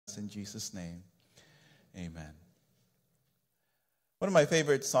In Jesus' name, amen. One of my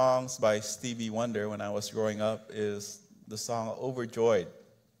favorite songs by Stevie Wonder when I was growing up is the song Overjoyed.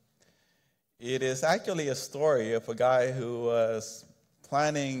 It is actually a story of a guy who was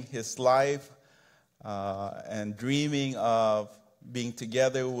planning his life and dreaming of being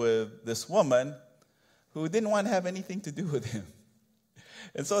together with this woman who didn't want to have anything to do with him.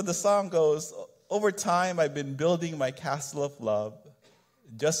 And so the song goes, over time I've been building my castle of love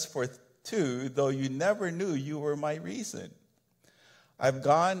just for two, though you never knew you were my reason. I've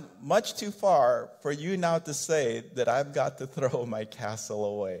gone much too far for you now to say that I've got to throw my castle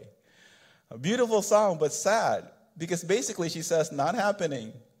away. A beautiful song, but sad, because basically she says, not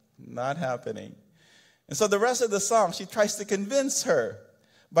happening, not happening. And so the rest of the song, she tries to convince her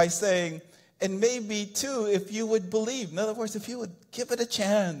by saying, and maybe too, if you would believe, in other words, if you would give it a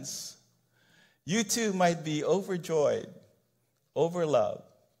chance, you too might be overjoyed, over love,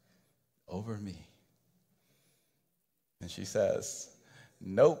 over me. And she says,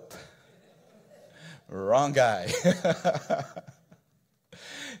 nope, wrong guy.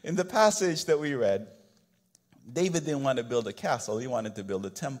 In the passage that we read, David didn't want to build a castle, he wanted to build a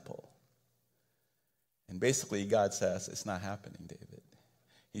temple. And basically God says, it's not happening, David.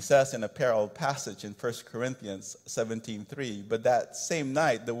 He says in a parallel passage in 1 Corinthians 17:3, but that same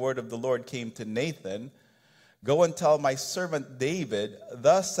night the word of the Lord came to Nathan, go and tell my servant David,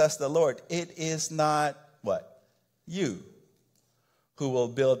 thus says the Lord, it is not, what? You who will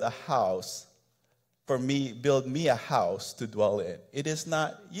build a house for me, build me a house to dwell in. It is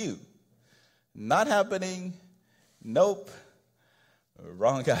not you. Not happening. Nope.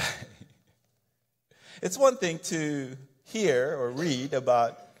 Wrong guy. It's one thing to hear or read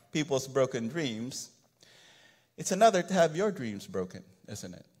about people's broken dreams. It's another to have your dreams broken,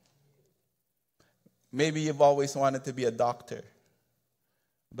 isn't it? Maybe you've always wanted to be a doctor,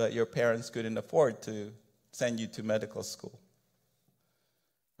 but your parents couldn't afford to send you to medical school.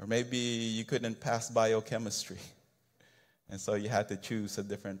 Or maybe you couldn't pass biochemistry, and so you had to choose a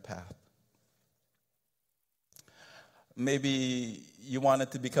different path. Maybe you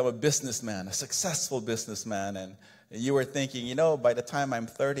wanted to become a businessman, a successful businessman, and you were thinking, by the time I'm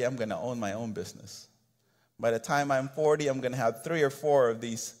 30, I'm going to own my own business. By the time I'm 40, I'm going to have 3 or 4 of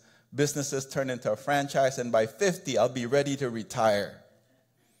these businesses turn into a franchise, and by 50, I'll be ready to retire.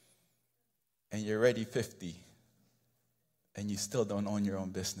 And you're already 50, and you still don't own your own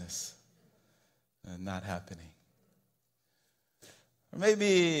business. Not happening. Or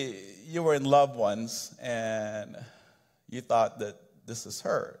maybe you were in love once, and you thought that this is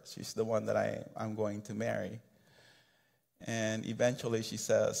her. She's the one that I'm going to marry. And eventually she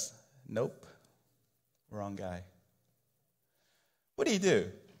says, nope, wrong guy. What do you do?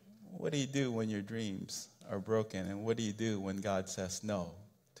 What do you do when your dreams are broken? And what do you do when God says no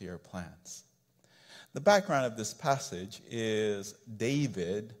to your plans? The background of this passage is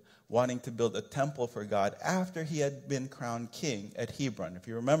David wanting to build a temple for God after he had been crowned king at Hebron. If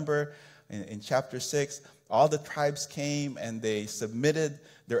you remember in chapter 6, all the tribes came and they submitted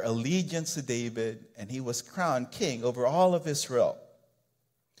their allegiance to David, and he was crowned king over all of Israel.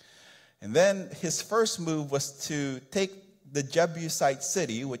 And then his first move was to take the Jebusite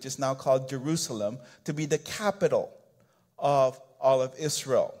city, which is now called Jerusalem, to be the capital of all of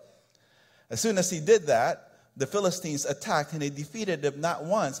Israel. As soon as he did that, the Philistines attacked, and he defeated them not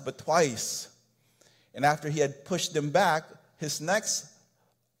once, but twice. And after he had pushed them back, his next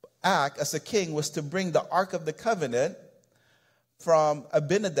act as a king was to bring the Ark of the Covenant from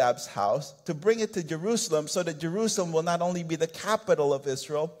Abinadab's house, to bring it to Jerusalem, so that Jerusalem will not only be the capital of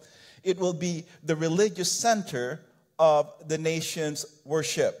Israel, it will be the religious center of the nation's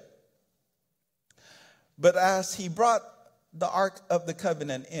worship. But as he brought the Ark of the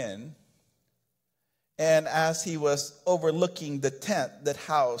Covenant in, and as he was overlooking the tent that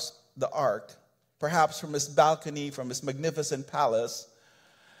housed the ark, perhaps from his balcony, from his magnificent palace,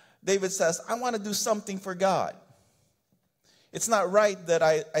 David says, I want to do something for God. It's not right that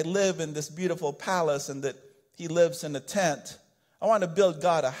I live in this beautiful palace and that he lives in a tent. I want to build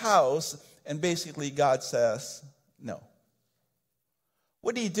God a house. And basically God says no.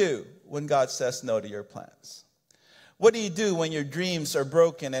 What do you do when God says no to your plans? What do you do when your dreams are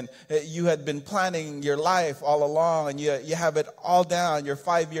broken and you had been planning your life all along and you have it all down, your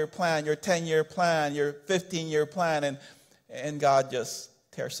 5-year plan, your 10-year plan, your 15-year plan, and God just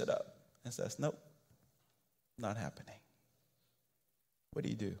tears it up and says, nope, not happening. What do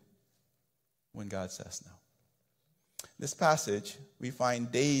you do when God says no? This passage, we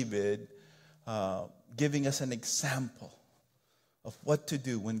find David giving us an example of what to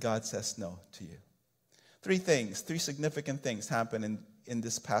do when God says no to you. 3 significant things happen in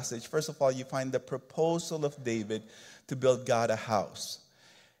this passage. First of all, you find the proposal of David to build God a house.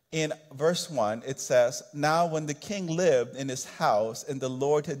 In verse 1, it says, "Now when the king lived in his house, and the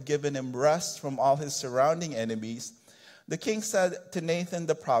Lord had given him rest from all his surrounding enemies, the king said to Nathan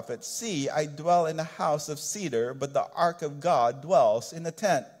the prophet, 'See, I dwell in a house of cedar, but the ark of God dwells in a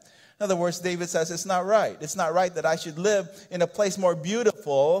tent.'" In other words, David says, it's not right. It's not right that I should live in a place more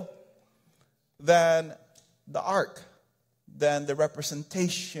beautiful than the ark, than the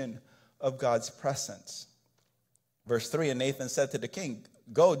representation of God's presence. Verse 3, "And Nathan said to the king,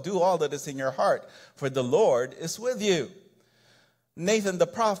 'Go, do all that is in your heart, for the Lord is with you.'" Nathan the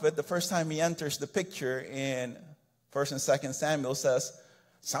prophet, the first time he enters the picture in 1 and 2 Samuel, says,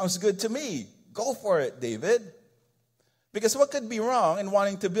 "Sounds good to me. Go for it, David." Because what could be wrong in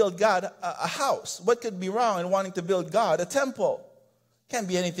wanting to build God a house? What could be wrong in wanting to build God a temple? Can't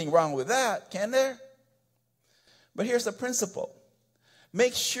be anything wrong with that, can there? But here's the principle.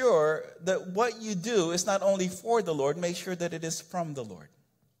 Make sure that what you do is not only for the Lord, make sure that it is from the Lord.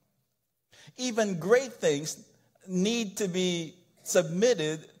 Even great things need to be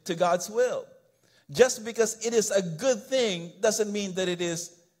submitted to God's will. Just because it is a good thing doesn't mean that it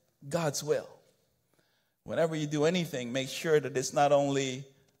is God's will. Whenever you do anything, make sure that it's not only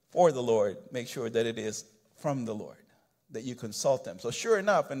for the Lord, make sure that it is from the Lord, that you consult Him. So sure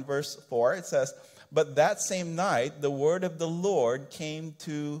enough, in verse 4, it says, "But that same night, the word of the Lord came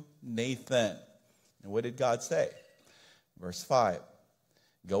to Nathan." And what did God say? Verse 5,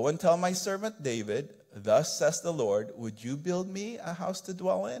 "Go and tell my servant David, 'Thus says the Lord, would you build me a house to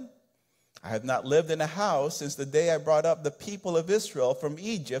dwell in? I have not lived in a house since the day I brought up the people of Israel from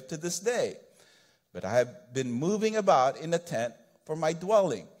Egypt to this day. But I have been moving about in a tent for my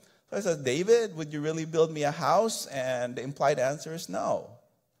dwelling.'" So I said, "David, would you really build me a house?" And the implied answer is no.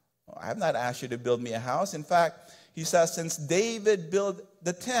 I have not asked you to build me a house. In fact, he says, since David built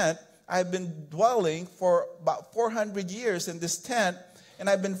the tent, I've been dwelling for about 400 years in this tent, and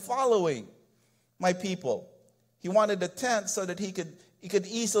I've been following my people. He wanted a tent so that he could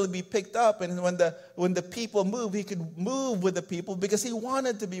easily be picked up, and when the people move, he could move with the people because he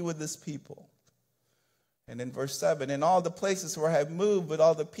wanted to be with his people. And in verse 7, "In all the places where I have moved with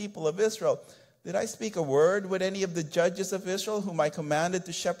all the people of Israel, did I speak a word with any of the judges of Israel, whom I commanded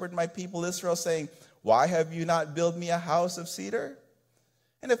to shepherd my people Israel, saying, 'Why have you not built me a house of cedar?'"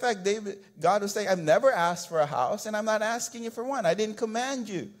 And in fact, God was saying, "I've never asked for a house, and I'm not asking you for one. I didn't command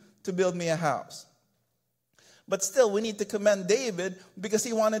you to build me a house." But still, we need to commend David because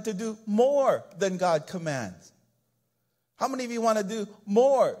he wanted to do more than God commands. How many of you want to do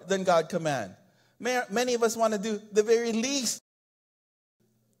more than God commands? Many of us want to do the very least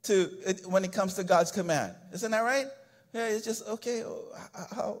when it comes to God's command. Isn't that right? Yeah, it's just, okay,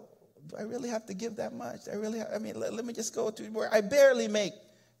 how do I really have to give that much? Let me just go to where I barely make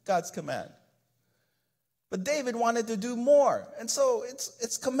God's command. But David wanted to do more. And so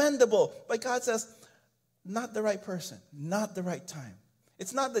it's commendable. But God says, not the right person, not the right time.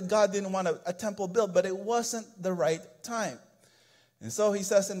 It's not that God didn't want a temple built, but it wasn't the right time. And so he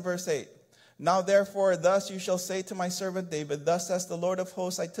says in verse 8, "Now therefore, thus you shall say to my servant David, 'Thus says the Lord of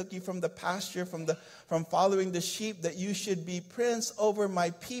hosts, I took you from the pasture, from following the sheep, that you should be prince over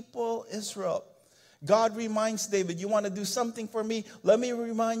my people Israel.'" God reminds David, "You want to do something for me? Let me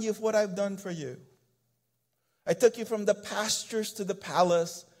remind you of what I've done for you. I took you from the pastures to the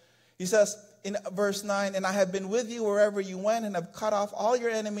palace." He says in verse 9, "And I have been with you wherever you went, and have cut off all your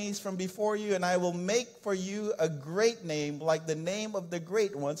enemies from before you, and I will make for you a great name, like the name of the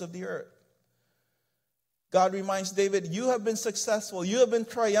great ones of the earth." God reminds David, you have been successful, you have been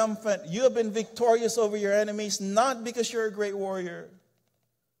triumphant, you have been victorious over your enemies, not because you're a great warrior,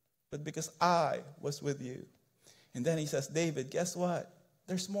 but because I was with you. And then he says, "David, guess what?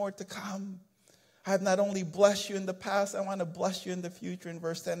 There's more to come. I have not only blessed you in the past, I want to bless you in the future." In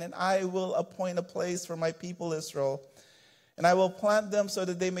verse 10, "And I will appoint a place for my people Israel, and I will plant them so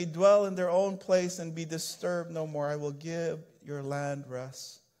that they may dwell in their own place and be disturbed no more. I will give your land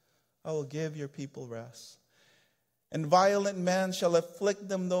rest. I will give your people rest. And violent men shall afflict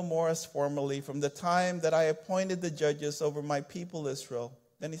them no more as formerly, from the time that I appointed the judges over my people Israel."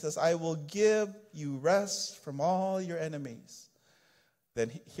 Then he says, "I will give you rest from all your enemies."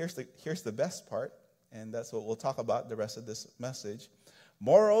 Then here's the best part, and that's what we'll talk about the rest of this message.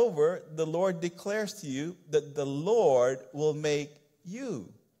 "Moreover, the Lord declares to you that the Lord will make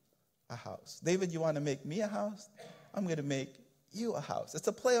you a house." David, you want to make me a house? I'm going to make you a house. It's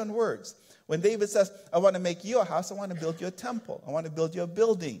a play on words. When David says, "I want to make you a house," I want to build you a temple. I want to build you a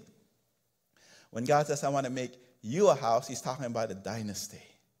building. When God says, "I want to make you a house," he's talking about a dynasty.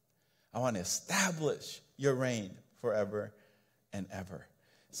 I want to establish your reign forever and ever.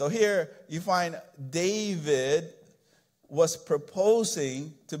 So here you find David was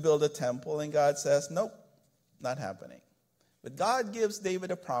proposing to build a temple, and God says, nope, not happening. But God gives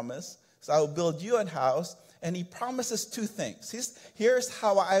David a promise. So I will build you a house, and he promises two things. Here's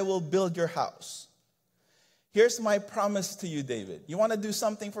how I will build your house. Here's my promise to you, David. You want to do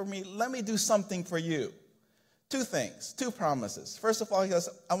something for me? Let me do something for you. Two things, two promises. First of all, he says,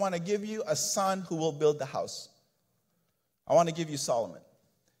 I want to give you a son who will build the house. I want to give you Solomon.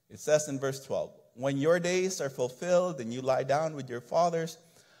 It says in verse 12, when your days are fulfilled and you lie down with your fathers,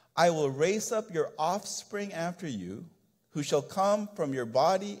 I will raise up your offspring after you, who shall come from your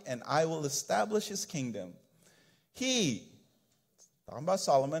body, and I will establish his kingdom. He, talking about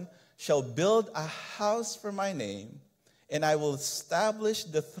Solomon, shall build a house for my name, and I will establish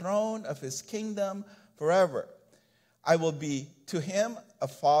the throne of his kingdom forever. I will be to him a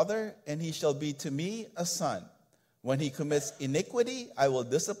father, and he shall be to me a son. When he commits iniquity, I will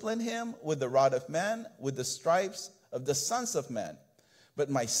discipline him with the rod of man, with the stripes of the sons of men. But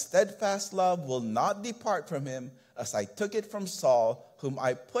my steadfast love will not depart from him, as I took it from Saul, whom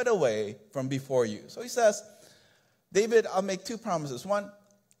I put away from before you. So he says, David, I'll make two promises. One,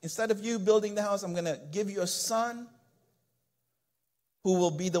 instead of you building the house, I'm going to give you a son who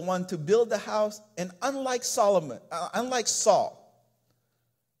will be the one to build the house. And unlike Saul,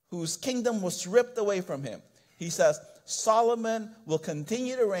 whose kingdom was ripped away from him, he says, Solomon will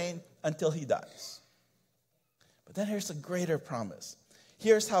continue to reign until he dies. But then here's a greater promise.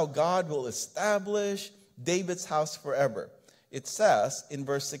 Here's how God will establish David's house forever. It says in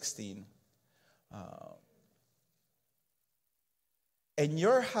verse 16, and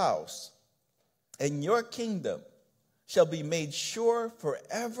your house and your kingdom shall be made sure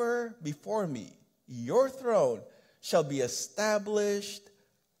forever before me. Your throne shall be established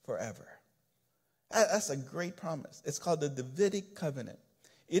forever. That's a great promise. It's called the Davidic covenant.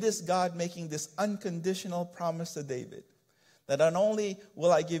 It is God making this unconditional promise to David, that not only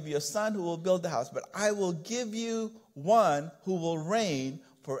will I give you a son who will build the house, but I will give you one who will reign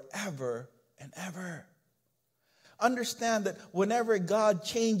forever and ever. Understand that whenever God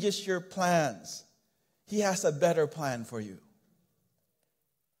changes your plans, he has a better plan for you.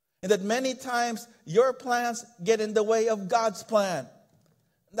 And that many times your plans get in the way of God's plan.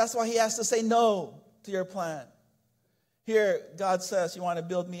 That's why he has to say no to your plan. Here, God says, you want to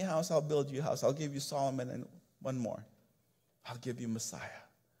build me a house? I'll build you a house. I'll give you Solomon and one more. I'll give you Messiah.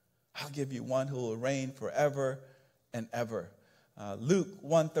 I'll give you one who will reign forever and ever. Luke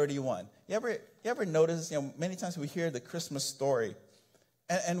 1:31. You ever notice, many times we hear the Christmas story,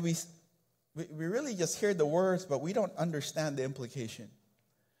 and we really just hear the words, but we don't understand the implication.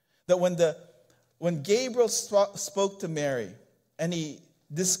 That when Gabriel spoke to Mary, and he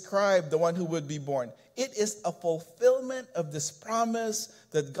described the one who would be born, it is a fulfillment of this promise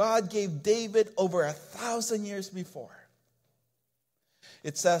that God gave David over 1,000 years before.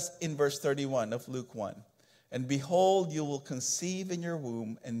 It says in verse 31 of Luke 1, and behold, you will conceive in your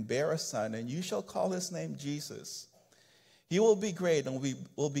womb and bear a son, and you shall call his name Jesus. He will be great and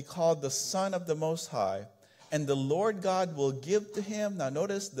will be called the Son of the Most High, and the Lord God will give to him, now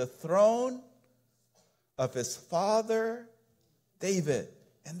notice, the throne of his father David.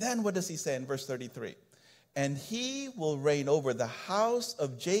 And then what does he say in verse 33? And he will reign over the house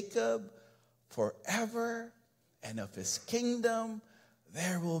of Jacob forever, and of his kingdom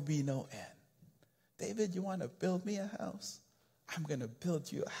there will be no end. David, you want to build me a house? I'm going to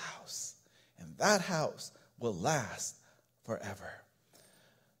build you a house, and that house will last forever.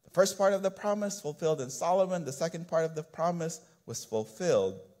 The first part of the promise fulfilled in Solomon. The second part of the promise was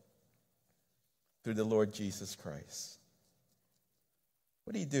fulfilled through the Lord Jesus Christ.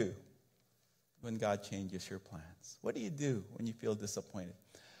 What do you do when God changes your plans? What do you do when you feel disappointed?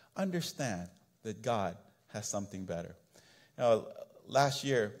 Understand that God has something better. Last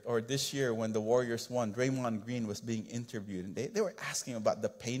year or this year when the Warriors won, Draymond Green was being interviewed, and they were asking about the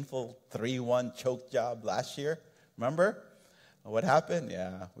painful 3-1 choke job last year. Remember? What happened?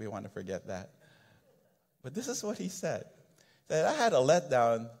 Yeah, we want to forget that. But this is what he said. He said, I had a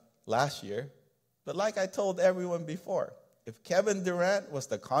letdown last year, but like I told everyone before, if Kevin Durant was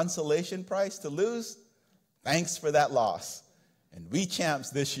the consolation prize to lose, thanks for that loss. And we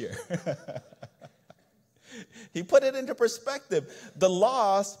champs this year. He put it into perspective. The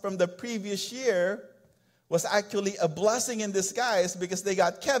loss from the previous year was actually a blessing in disguise because they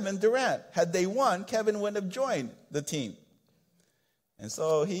got Kevin Durant. Had they won, Kevin wouldn't have joined the team. And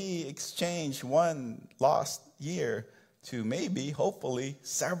so he exchanged one lost year to maybe, hopefully,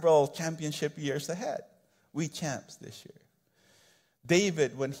 several championship years ahead. We champs this year.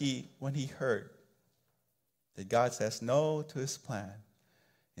 David, when he heard that God says no to his plan.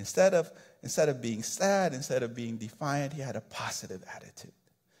 Instead of being sad, instead of being defiant, he had a positive attitude.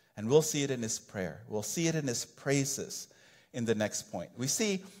 And we'll see it in his prayer. We'll see it in his praises in the next point. We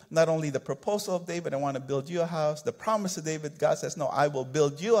see not only the proposal of David, I want to build you a house. The promise of David, God says, no, I will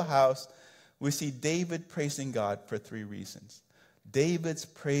build you a house. We see David praising God for 3 reasons. David's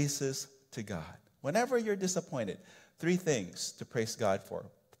praises to God. Whenever you're disappointed, 3 things to praise God for.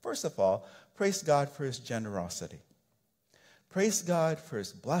 First of all, praise God for his generosity. Praise God for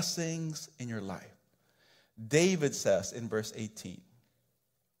his blessings in your life. David says in verse 18,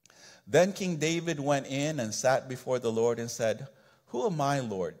 then King David went in and sat before the Lord and said, who am I,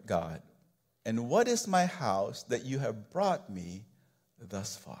 Lord God? And what is my house that you have brought me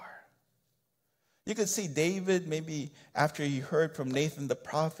thus far? You could see David, maybe after he heard from Nathan the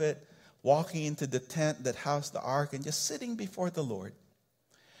prophet, walking into the tent that housed the ark and just sitting before the Lord.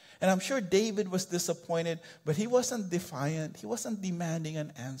 And I'm sure David was disappointed, but he wasn't defiant. He wasn't demanding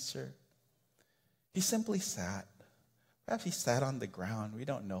an answer. He simply sat. Perhaps he sat on the ground. We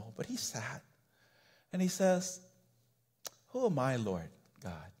don't know, but he sat. And he says, who am I, Lord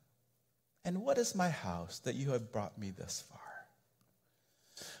God? And what is my house that you have brought me thus far?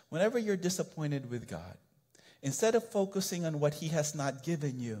 Whenever you're disappointed with God, instead of focusing on what he has not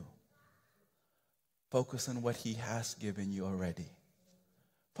given you, focus on what he has given you already.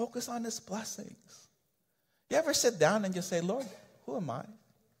 Focus on his blessings. You ever sit down and just say, Lord, who am I?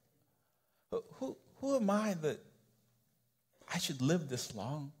 Who am I that I should live this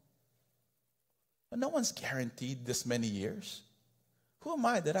long? But no one's guaranteed this many years. Who am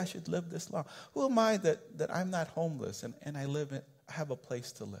I that I should live this long? Who am I that I'm not homeless and I have a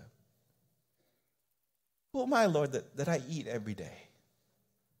place to live? Who am I, Lord, that I eat every day?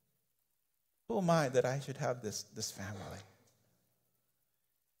 Who am I that I should have this family?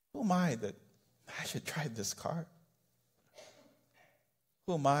 Who am I that I should drive this car?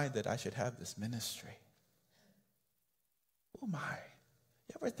 Who am I that I should have this ministry? Who am I?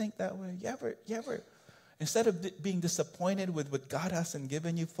 You ever think that way? You ever instead of being disappointed with what God hasn't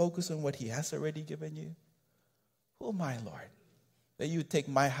given you, focus on what he has already given you? Who am I, Lord, that you would take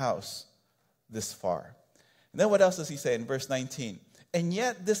my house this far? And then what else does he say in verse 19? And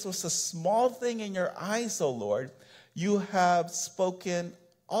yet this was a small thing in your eyes, O Lord. You have spoken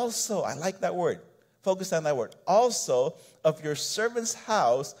also, I like that word. Focus on that word. Also of your servant's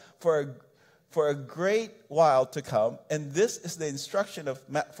house for a great while to come. And this is the instruction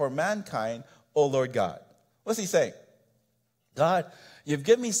for mankind, O Lord God. What's he saying? God, you've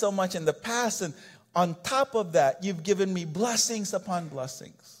given me so much in the past, and on top of that, you've given me blessings upon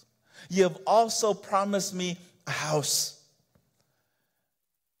blessings. You have also promised me a house.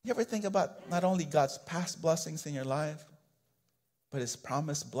 You ever think about not only God's past blessings in your life, but his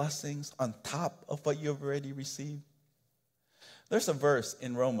promised blessings on top of what you've already received? There's a verse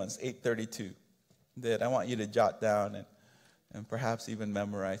in Romans 8:32 that I want you to jot down and perhaps even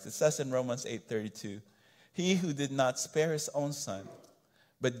memorize. It says in Romans 8:32, he who did not spare his own son,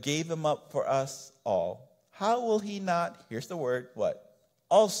 but gave him up for us all, how will he not, here's the word, what?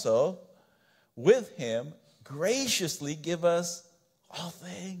 Also, with him, graciously give us all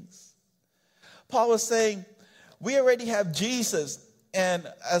things. Paul was saying, we already have Jesus, and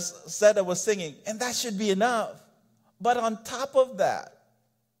as Zeta was singing, and that should be enough. But on top of that,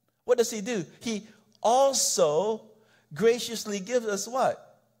 what does he do? He also graciously gives us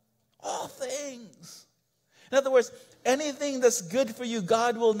what? All things. In other words, anything that's good for you,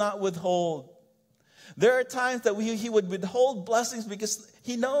 God will not withhold. There are times that he would withhold blessings because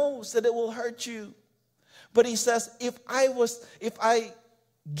he knows that it will hurt you. But he says, if I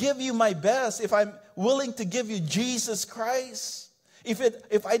give you my best, if I'm willing to give you Jesus Christ,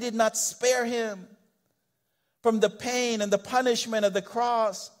 if I did not spare him from the pain and the punishment of the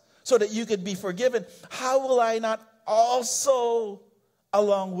cross so that you could be forgiven, how will I not also,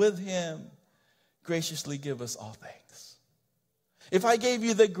 along with him, graciously give us all things? If I gave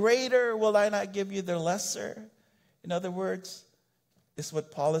you the greater, will I not give you the lesser? In other words, it's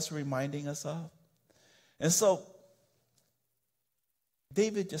what Paul is reminding us of. And so,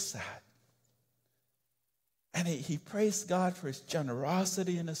 David just sat. And he praised God for his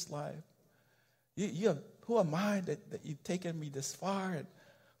generosity in his life. Who am I that you've taken me this far? And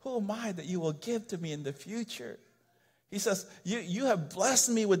who am I that you will give to me in the future? He says, you have blessed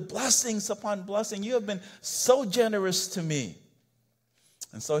me with blessings upon blessing. You have been so generous to me.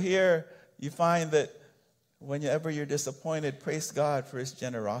 And so here you find that whenever you're disappointed, praise God for his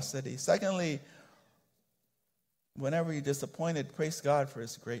generosity. Secondly, whenever you're disappointed, praise God for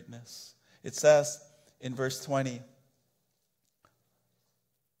his greatness. It says in verse 20,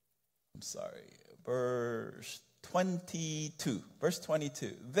 verse 22. Verse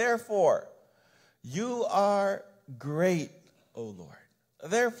 22. Therefore, you are great, O Lord.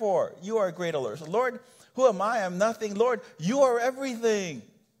 Therefore, you are great, O Lord. So, Lord, who am I? I'm nothing. Lord, you are everything.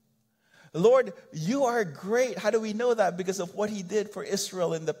 Lord, you are great. How do we know that? Because of what he did for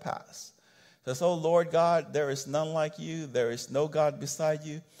Israel in the past. It says, oh Lord God, there is none like you. There is no God beside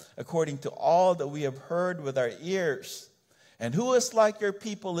you, according to all that we have heard with our ears. And who is like your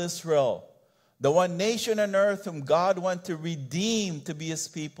people Israel, the one nation on earth whom God went to redeem to be his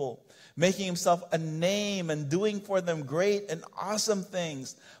people, making himself a name and doing for them great and awesome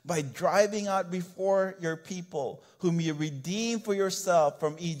things by driving out before your people, whom you redeemed for yourself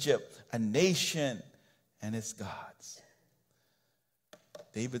from Egypt, a nation and its gods.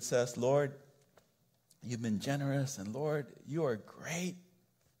 David says, Lord, you've been generous, and Lord, you are great.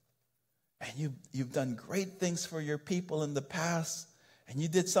 And you've done great things for your people in the past. And you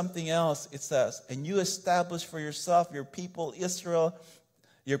did something else, it says. And you established for yourself your people Israel.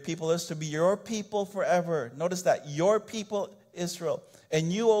 Your people is to be your people forever. Notice that. Your people Israel.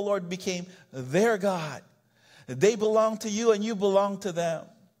 And you, O Lord, became their God. They belong to you and you belong to them.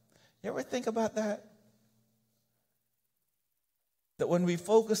 You ever think about that? That when we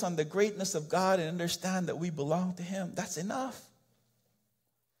focus on the greatness of God and understand that we belong to him, that's enough.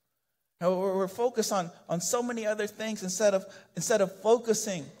 Now, we're focused on so many other things instead of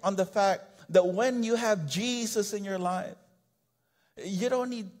focusing on the fact that when you have Jesus in your life, you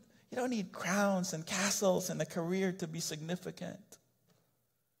don't need crowns and castles and a career to be significant.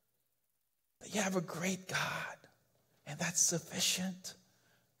 But you have a great God, and that's sufficient.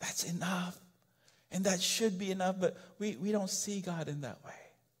 That's enough. And that should be enough, but we don't see God in that way.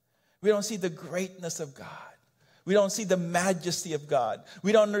 We don't see the greatness of God. We don't see the majesty of God.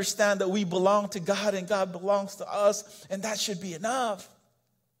 We don't understand that we belong to God and God belongs to us, and that should be enough.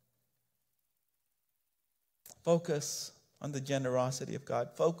 Focus on the generosity of God.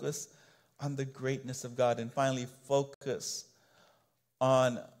 Focus on the greatness of God. And finally, focus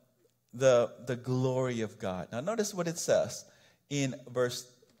on the glory of God. Now, notice what it says in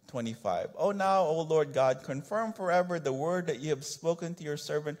verse 25. Oh, now, O Lord God, confirm forever the word that you have spoken to your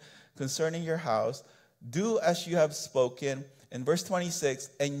servant concerning your house. Do as you have spoken. In verse 26,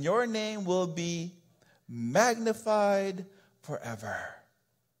 and your name will be magnified forever.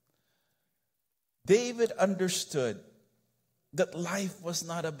 David understood that life was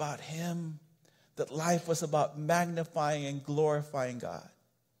not about him, that life was about magnifying and glorifying God.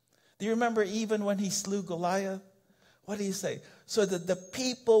 Do you remember even when he slew Goliath? What did he say? So that the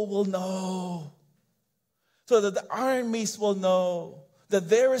people will know, so that the armies will know that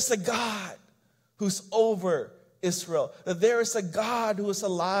there is a God who's over Israel, that there is a God who is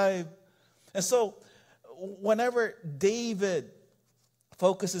alive. And so whenever David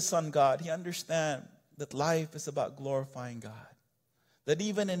focuses on God, he understands that life is about glorifying God. That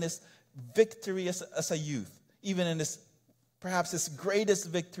even in his victory as a youth, even in his perhaps his greatest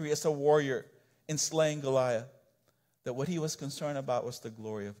victory as a warrior in slaying Goliath, that what he was concerned about was the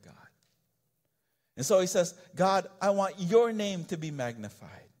glory of God. And so he says, God, I want your name to be magnified.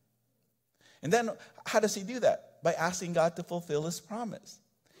 And then how does he do that? By asking God to fulfill his promise.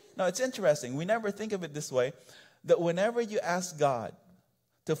 Now it's interesting. We never think of it this way, that whenever you ask God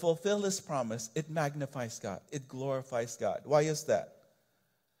to fulfill his promise, it magnifies God. It glorifies God. Why is that?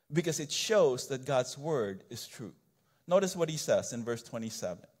 Because it shows that God's word is true. Notice what he says in verse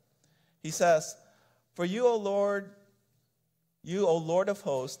 27. He says, for you, O Lord of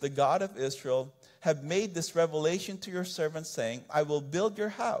hosts, the God of Israel, have made this revelation to your servant, saying, I will build your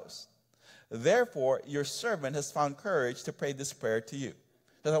house. Therefore, your servant has found courage to pray this prayer to you.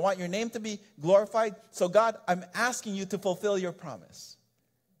 Because I want your name to be glorified. So God, I'm asking you to fulfill your promise.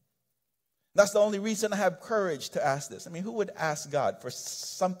 That's the only reason I have courage to ask this. I mean, who would ask God for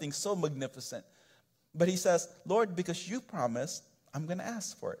something so magnificent? But he says, Lord, because you promised, I'm going to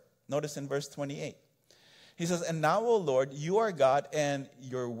ask for it. Notice in verse 28. He says, and now, O Lord, you are God, and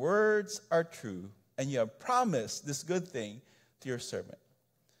your words are true, and you have promised this good thing to your servant.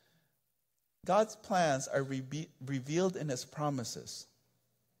 God's plans are revealed in his promises.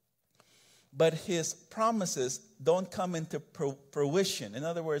 But his promises don't come into fruition. In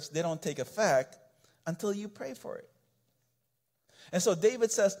other words, they don't take effect until you pray for it. And so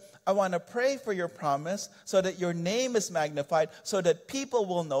David says, I want to pray for your promise so that your name is magnified, so that people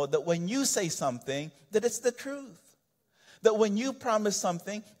will know that when you say something, that it's the truth. That when you promise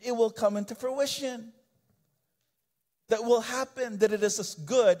something, it will come into fruition. That will happen, that it is as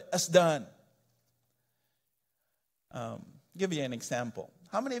good as done. Give you an example.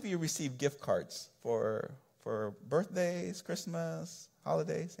 How many of you receive gift cards for birthdays, Christmas,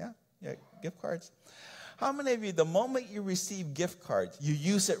 holidays? Yeah? Yeah, gift cards. How many of you, the moment you receive gift cards, you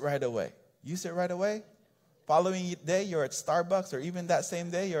use it right away? Use it right away? Following day, you're at Starbucks, or even that same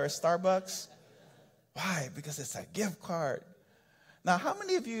day, you're at Starbucks. Why? Because it's a gift card. Now, how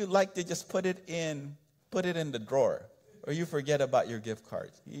many of you like to just put it in the drawer, or you forget about your gift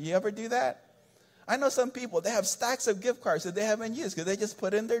cards? You ever do that? I know some people, they have stacks of gift cards that they haven't used because they just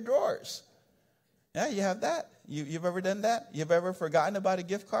put in their drawers. Yeah, you have that? You've ever done that? You've ever forgotten about a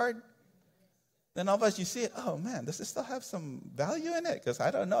gift card? Then all of us, you see it, oh man, does it still have some value in it? Because I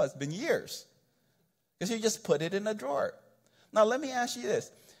don't know, it's been years. Because you just put it in a drawer. Now let me ask you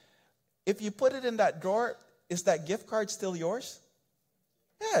this. If you put it in that drawer, is that gift card still yours?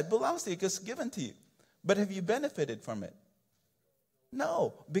 Yeah, it belongs to you because it's given to you. But have you benefited from it?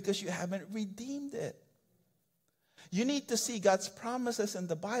 No, because you haven't redeemed it. You need to see God's promises in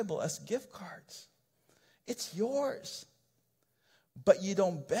the Bible as gift cards. It's yours. But you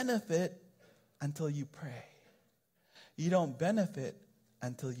don't benefit until you pray. You don't benefit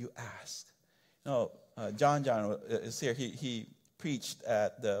until you ask. John is here. He preached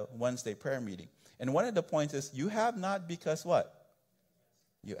at the Wednesday prayer meeting. And one of the points is, you have not because what?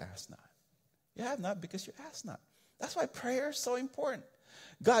 You ask not. You have not because you ask not. That's why prayer is so important.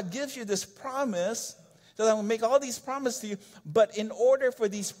 God gives you this promise that I will make all these promises to you. But in order for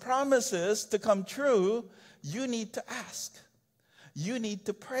these promises to come true, you need to ask. You need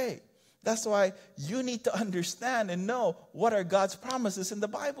to pray. That's why you need to understand and know what are God's promises in the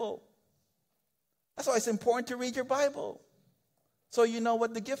Bible. That's why it's important to read your Bible, so you know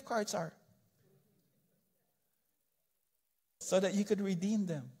what the gift cards are, so that you could redeem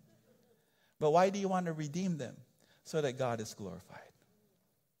them. But why do you want to redeem them? So that God is glorified.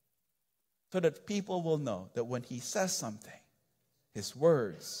 So that people will know that when he says something, his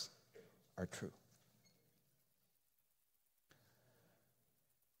words are true.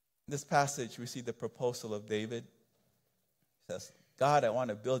 In this passage, we see the proposal of David. He says, God, I want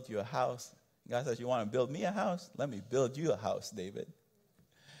to build you a house. God says, you want to build me a house? Let me build you a house, David.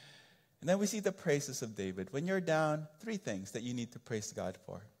 And then we see the praises of David. When you're down, 3 things that you need to praise God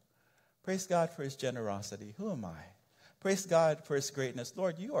for. Praise God for his generosity. Who am I? Praise God for his greatness.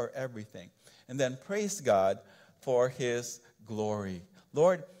 Lord, you are everything. And then praise God for his glory.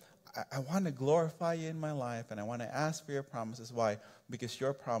 Lord, I want to glorify you in my life, and I want to ask for your promises. Why? Because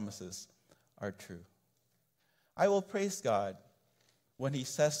your promises are true. I will praise God when he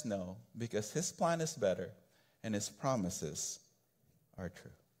says no, because his plan is better and his promises are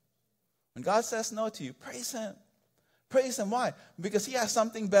true. When God says no to you, praise him. Praise him. Why? Because he has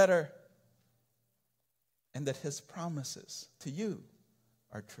something better. And that his promises to you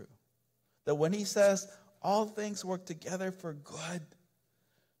are true. That when he says, all things work together for good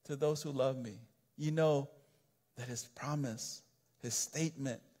to those who love me, you know that his promise, his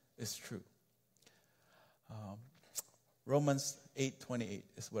statement is true. Romans 8:28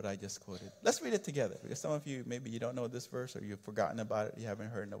 is what I just quoted. Let's read it together, because some of you, maybe you don't know this verse, or you've forgotten about it, you haven't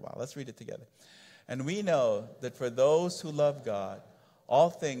heard in a while. Let's read it together. And we know that for those who love God, all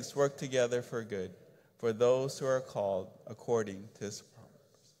things work together for good, for those who are called according to his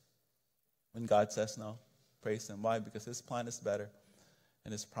promise. When God says no, praise him. Why? Because his plan is better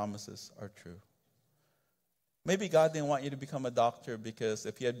and his promises are true. Maybe God didn't want you to become a doctor, because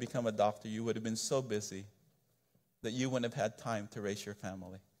if you had become a doctor, you would have been so busy that you wouldn't have had time to raise your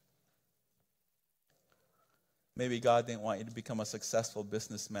family. Maybe God didn't want you to become a successful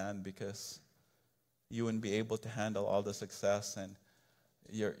businessman, because you wouldn't be able to handle all the success, and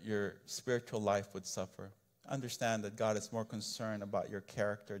your spiritual life would suffer. Understand that God is more concerned about your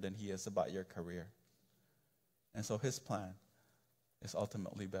character than he is about your career. And so his plan is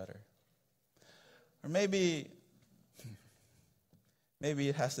ultimately better. Or maybe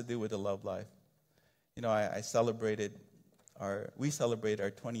it has to do with the love life. You know, we celebrated our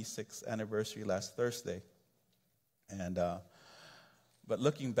 26th anniversary last Thursday. And but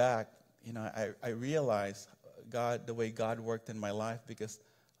looking back, you know, I realized the way God worked in my life, because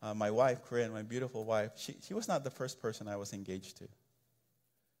my wife, Corinne, my beautiful wife, she was not the first person I was engaged to.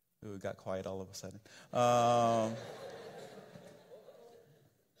 Ooh, it got quiet all of a sudden.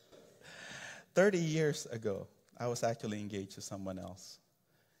 30 years ago, I was actually engaged to someone else.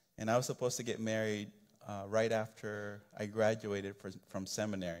 And I was supposed to get married right after I graduated from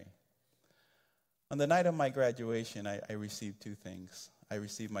seminary. On the night of my graduation, I received 2 things. I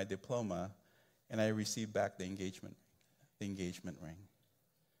received my diploma, and I received back the engagement ring.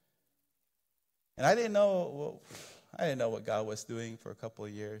 And I didn't know what God was doing for a couple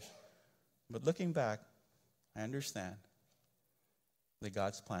of years. But looking back, I understand that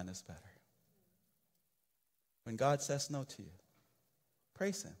God's plan is better. When God says no to you,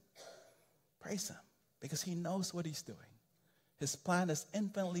 praise him. Praise him, because he knows what he's doing. His plan is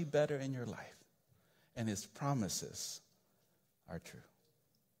infinitely better in your life, and his promises are true.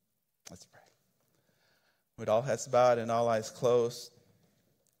 Let's pray. With all heads bowed and all eyes closed,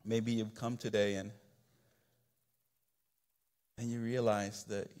 maybe you've come today and you realize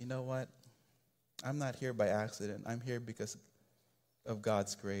that, you know what? I'm not here by accident. I'm here because of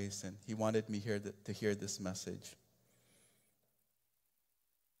God's grace, and he wanted me here to hear this message.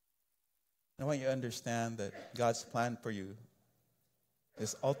 I want you to understand that God's plan for you,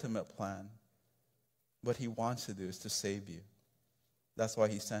 his ultimate plan, what he wants to do is to save you. That's why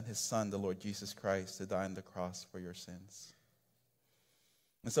he sent his son, the Lord Jesus Christ, to die on the cross for your sins.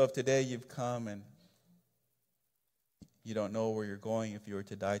 And so if today you've come and you don't know where you're going, if you were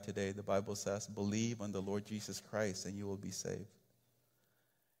to die today, the Bible says, believe on the Lord Jesus Christ and you will be saved.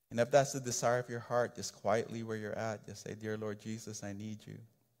 And if that's the desire of your heart, just quietly where you're at, just say, dear Lord Jesus, I need you.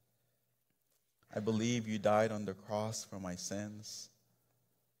 I believe you died on the cross for my sins,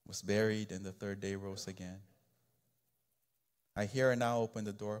 was buried, and the third day rose again. I here and now open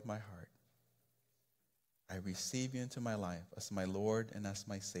the door of my heart. I receive you into my life as my Lord and as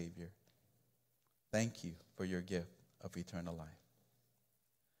my Savior. Thank you for your gift of eternal life.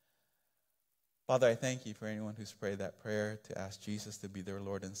 Father, I thank you for anyone who's prayed that prayer to ask Jesus to be their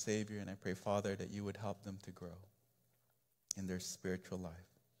Lord and Savior, and I pray, Father, that you would help them to grow in their spiritual life.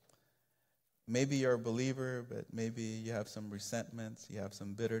 Maybe you're a believer, but maybe you have some resentments, you have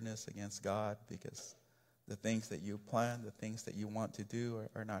some bitterness against God because the things that you plan, the things that you want to do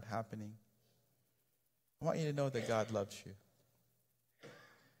are not happening. I want you to know that God loves you.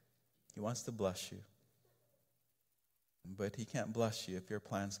 He wants to bless you. But he can't bless you if your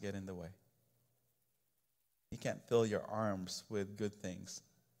plans get in the way. He can't fill your arms with good things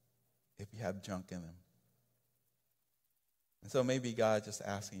if you have junk in them. And so maybe God's just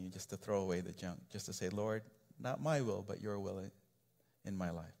asking you just to throw away the junk, just to say, Lord, not my will, but your will in my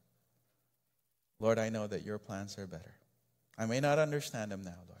life. Lord, I know that your plans are better. I may not understand them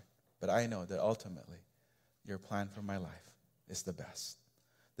now, Lord, but I know that ultimately your plan for my life is the best.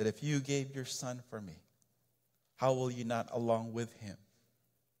 That if you gave your son for me, how will you not, along with him,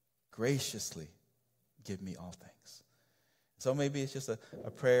 graciously give me all things? So maybe it's just a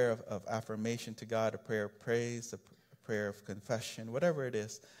prayer of affirmation to God, a prayer of praise, a prayer of confession, whatever it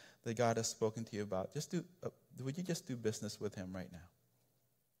is that God has spoken to you about. Would you just do business with him right now?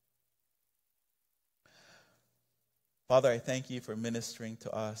 Father, I thank you for ministering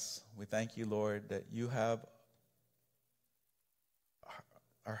to us. We thank you, Lord, that you have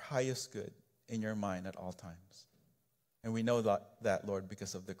our highest good in your mind at all times. And we know that, Lord,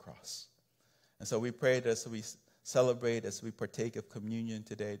 because of the cross. And so we pray that as we celebrate, as we partake of communion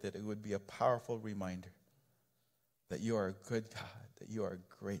today, that it would be a powerful reminder that you are a good God, that you are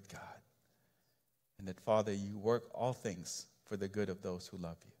a great God, and that, Father, you work all things for the good of those who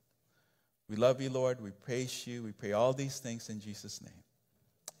love you. We love you, Lord. We praise you. We pray all these things in Jesus' name.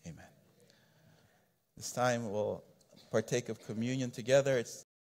 Amen. This time we'll partake of communion together. It's